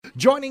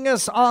Joining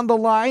us on the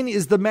line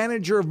is the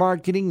Manager of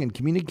Marketing and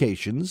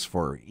Communications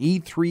for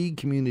E3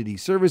 Community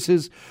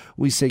Services.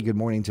 We say good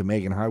morning to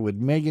Meghan Harwood.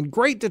 Meghan,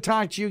 great to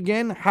talk to you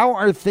again. How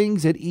are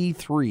things at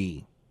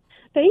E3?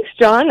 Thanks,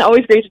 John.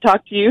 Always great to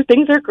talk to you.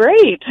 Things are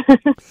great.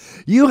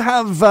 You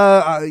have,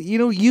 not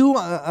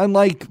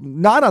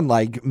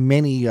unlike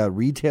many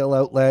retail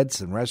outlets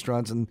and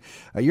restaurants, and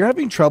you're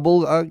having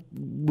trouble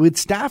with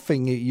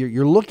staffing.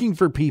 You're looking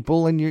for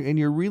people, and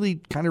you're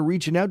really kind of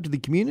reaching out to the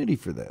community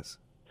for this.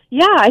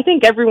 Yeah, I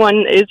think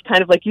everyone is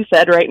kind of like you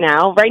said right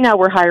now. Right now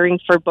we're hiring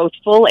for both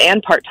full and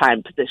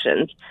part-time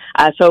positions.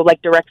 So like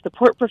direct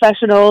support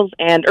professionals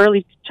and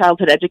early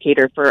childhood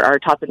educator for our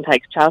Top and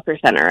Tykes Child Care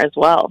Center as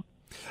well.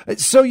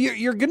 So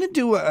you're going to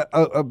do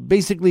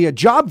basically a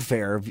job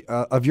fair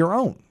of your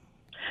own.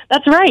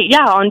 That's right.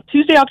 Yeah, on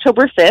Tuesday,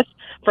 October 5th,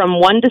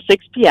 from 1 to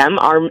 6 p.m.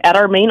 At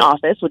our main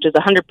office, which is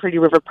 100 Pretty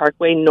River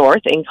Parkway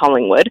North in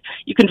Collingwood.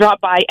 You can drop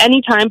by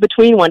anytime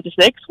between 1 to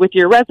 6 with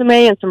your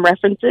resume and some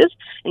references,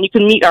 and you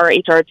can meet our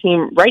HR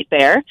team right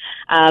there.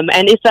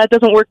 And if that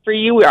doesn't work for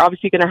you, we're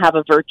obviously going to have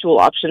a virtual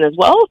option as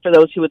well for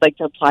those who would like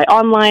to apply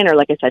online or,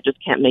 like I said, just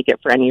can't make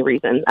it for any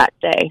reason that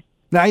day.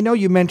 Now, I know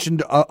you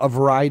mentioned a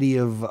variety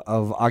of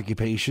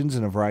occupations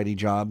and a variety of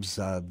jobs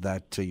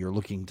that you're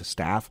looking to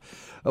staff.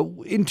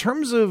 In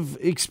terms of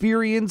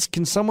experience,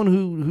 can someone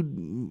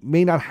who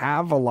may not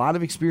have a lot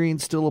of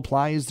experience still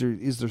apply? Is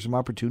there some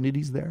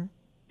opportunities there?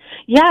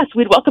 Yes,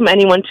 we'd welcome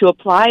anyone to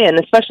apply, and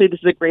especially this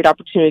is a great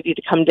opportunity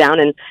to come down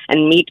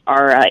and meet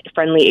our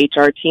friendly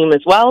HR team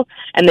as well,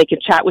 and they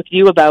could chat with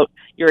you about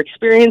your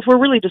experience. We're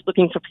really just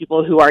looking for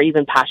people who are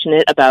even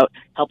passionate about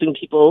helping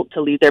people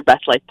to lead their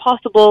best life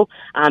possible,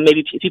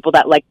 maybe people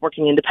that like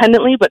working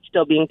independently but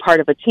still being part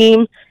of a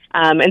team.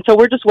 And so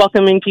we're just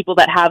welcoming people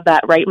that have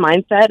that right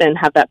mindset and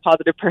have that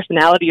positive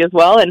personality as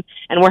well, and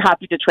we're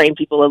happy to train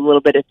people a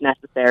little bit if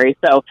necessary.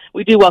 So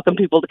we do welcome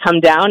people to come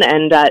down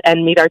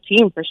and meet our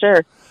team for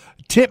sure.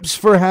 Tips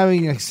for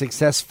having a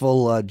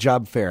successful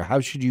job fair. How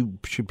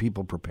should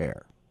people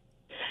prepare?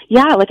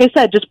 Yeah, like I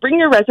said, just bring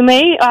your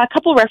resume, a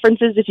couple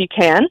references if you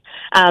can,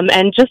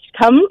 and just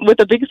come with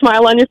a big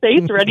smile on your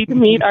face, ready to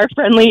meet our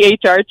friendly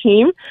HR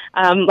team.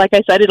 Like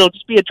I said, it'll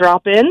just be a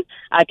drop-in,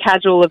 a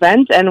casual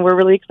event, and we're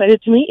really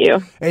excited to meet you.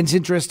 And it's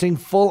interesting,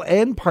 full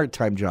and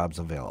part-time jobs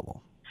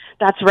available.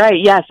 That's right,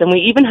 yes, and we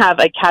even have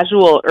a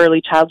casual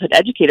early childhood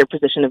educator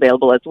position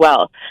available as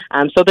well.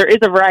 So there is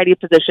a variety of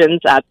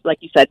positions, like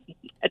you said,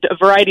 a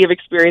variety of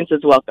experiences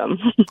welcome.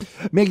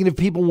 Meghan, if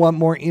people want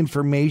more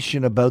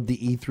information about the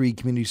E3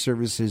 Community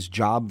Services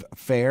job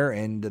fair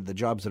and the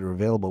jobs that are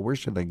available, where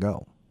should they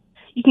go?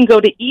 You can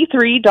go to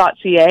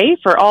e3.ca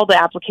for all the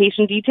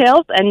application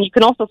details, and you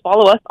can also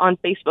follow us on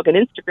Facebook and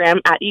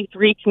Instagram at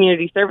E3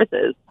 Community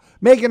Services.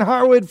 Meghan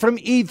Harwood from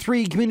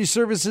E3 Community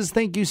Services,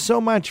 thank you so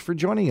much for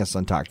joining us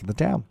on Talk to the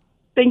Town.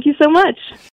 Thank you so much.